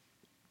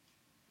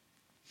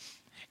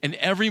 And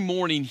every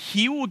morning,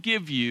 he will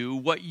give you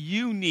what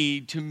you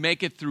need to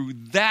make it through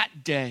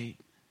that day.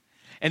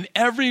 And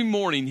every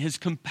morning, his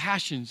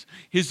compassions,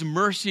 his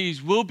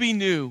mercies will be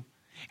new.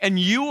 And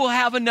you will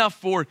have enough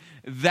for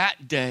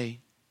that day.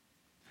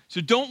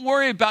 So don't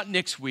worry about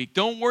next week.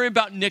 Don't worry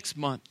about next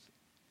month.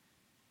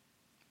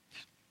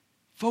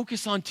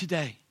 Focus on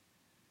today.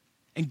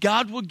 And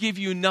God will give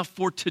you enough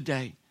for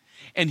today.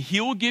 And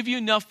he will give you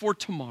enough for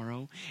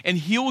tomorrow. And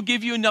he will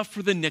give you enough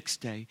for the next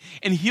day.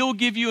 And he'll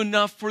give you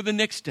enough for the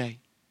next day.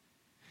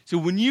 So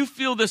when you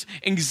feel this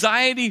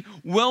anxiety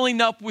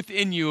welling up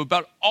within you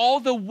about all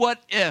the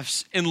what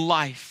ifs in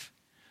life,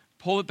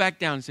 pull it back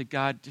down and say,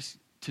 God, just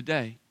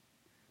today,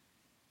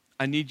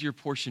 I need your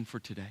portion for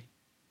today.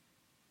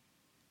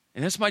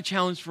 And that's my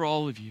challenge for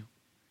all of you.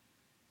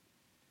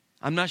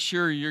 I'm not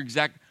sure your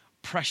exact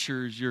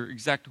pressures, your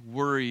exact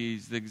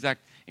worries, the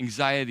exact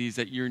anxieties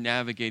that you're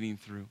navigating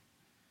through.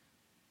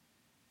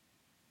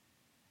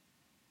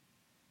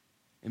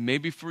 And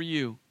maybe for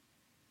you,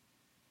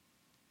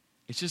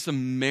 it's just a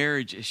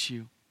marriage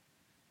issue.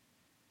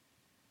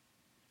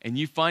 And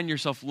you find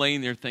yourself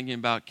laying there thinking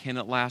about, can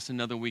it last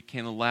another week?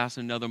 Can it last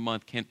another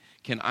month? Can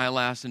I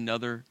last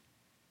another?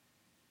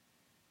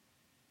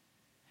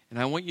 And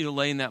I want you to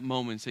lay in that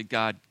moment and say,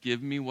 God,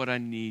 give me what I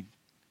need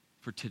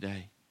for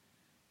today.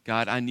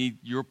 God, I need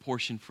your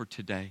portion for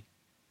today.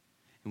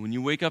 And when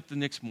you wake up the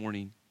next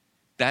morning,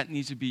 that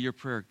needs to be your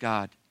prayer.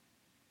 God,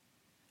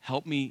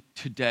 help me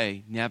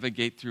today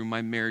navigate through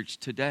my marriage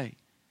today.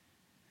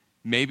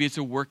 Maybe it's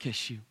a work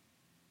issue.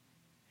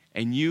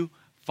 And you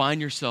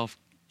find yourself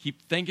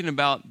keep thinking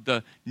about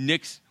the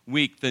next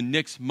week, the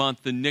next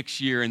month, the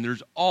next year, and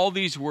there's all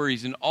these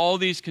worries and all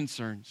these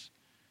concerns.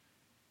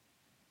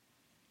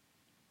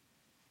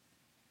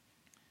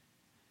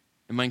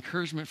 And my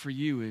encouragement for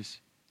you is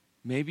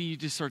maybe you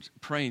just start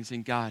praying,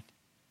 saying, God,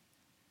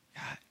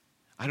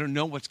 I don't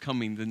know what's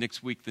coming the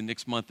next week, the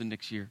next month, the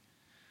next year.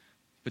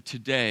 But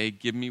today,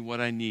 give me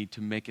what I need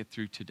to make it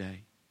through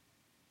today.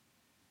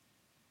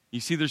 You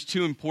see, there's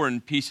two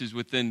important pieces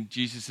within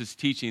Jesus'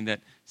 teaching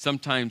that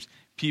sometimes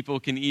people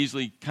can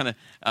easily kind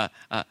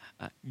of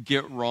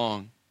get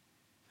wrong.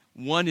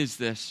 One is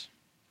this.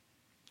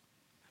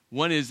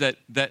 One is that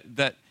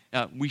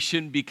we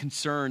shouldn't be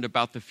concerned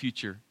about the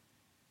future.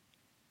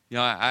 You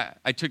know,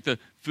 I took the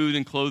food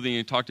and clothing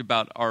and talked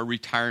about our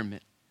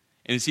retirement.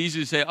 And it's easy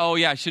to say, oh,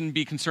 yeah, I shouldn't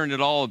be concerned at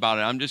all about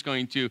it. I'm just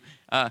going to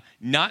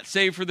not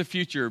save for the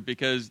future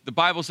because the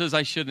Bible says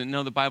I shouldn't.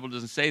 No, the Bible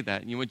doesn't say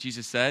that. And you know what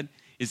Jesus said?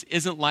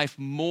 Isn't life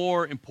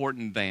more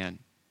important than?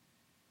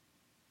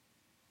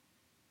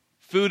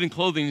 Food and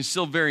clothing is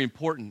still very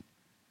important.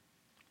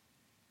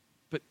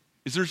 But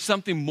is there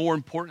something more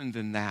important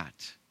than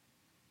that?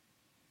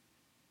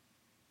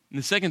 And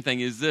the second thing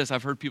is this.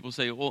 I've heard people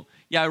say, well,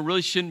 yeah, I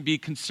really shouldn't be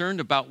concerned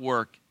about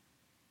work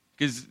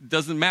because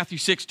doesn't Matthew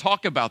 6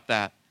 talk about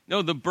that?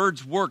 No, the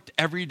birds worked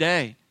every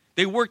day.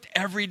 They worked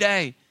every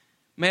day.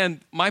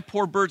 Man, my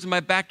poor birds in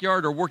my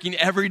backyard are working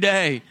every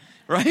day,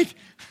 right?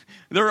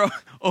 They're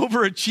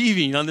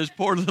overachieving on this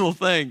poor little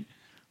thing.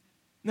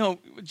 No,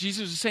 what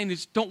Jesus is saying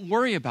is don't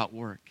worry about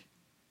work.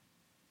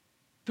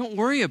 Don't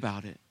worry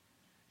about it.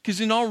 Because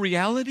in all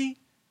reality,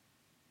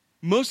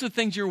 most of the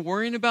things you're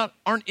worrying about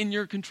aren't in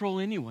your control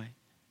anyway.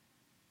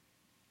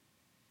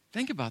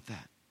 Think about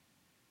that.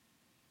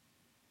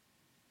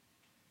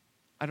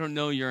 I don't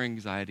know your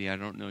anxiety. I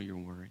don't know your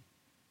worry.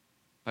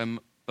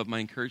 But my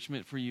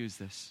encouragement for you is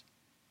this.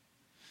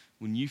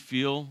 When you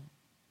feel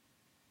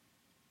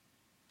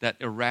that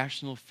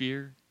irrational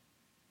fear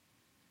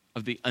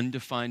of the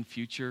undefined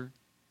future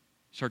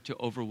start to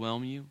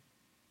overwhelm you,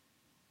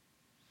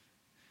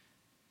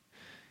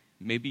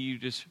 maybe you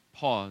just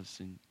pause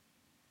and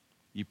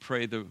you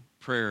pray the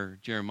prayer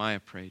Jeremiah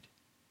prayed.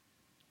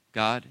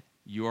 God,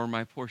 you are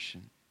my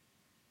portion.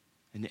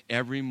 And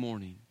every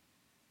morning,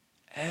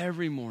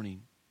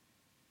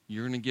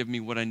 you're going to give me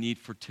what I need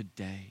for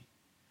today.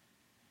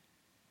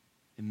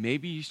 And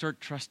maybe you start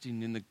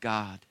trusting in the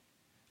God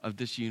of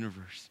this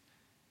universe,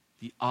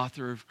 the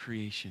author of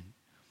creation,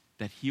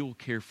 that he will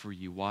care for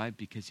you. Why?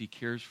 Because he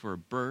cares for a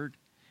bird,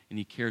 and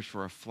he cares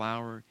for a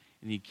flower,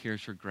 and he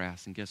cares for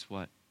grass. And guess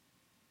what?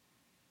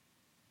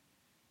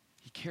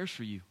 He cares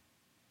for you,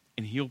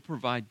 and he'll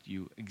provide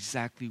you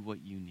exactly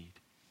what you need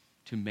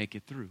to make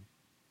it through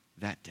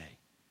that day.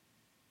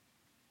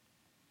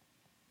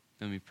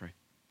 Let me pray.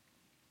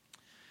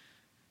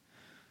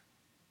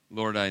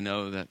 Lord, I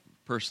know that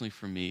personally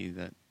for me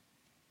that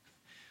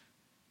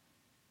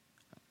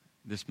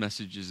this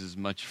message is as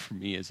much for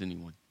me as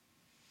anyone.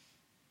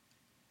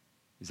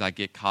 As I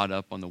get caught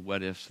up on the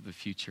what ifs of the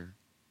future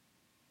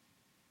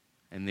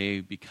and they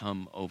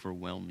become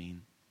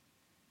overwhelming.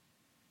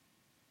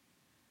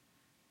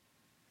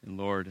 And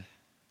Lord,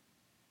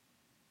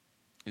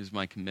 it is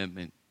my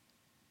commitment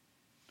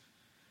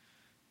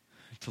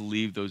to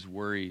leave those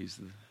worries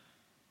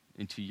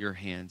into your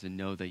hands and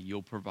know that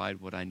you'll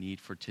provide what I need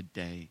for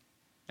today.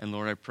 And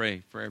Lord, I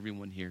pray for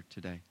everyone here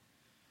today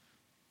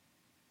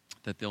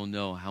that they'll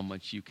know how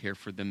much you care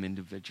for them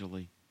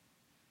individually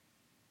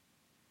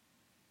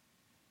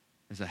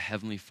as a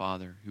heavenly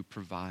Father who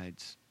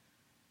provides,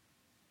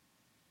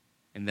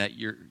 and that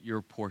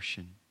your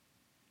portion,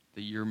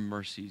 that your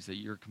mercies, that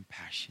your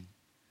compassion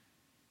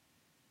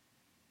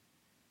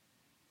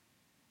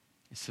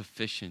is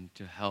sufficient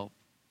to help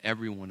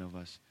every one of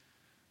us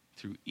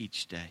through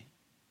each day.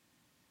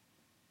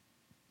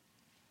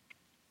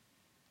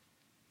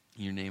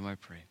 In your name I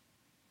pray.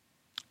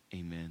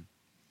 Amen.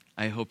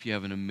 I hope you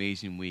have an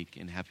amazing week,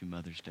 and happy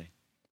Mother's Day.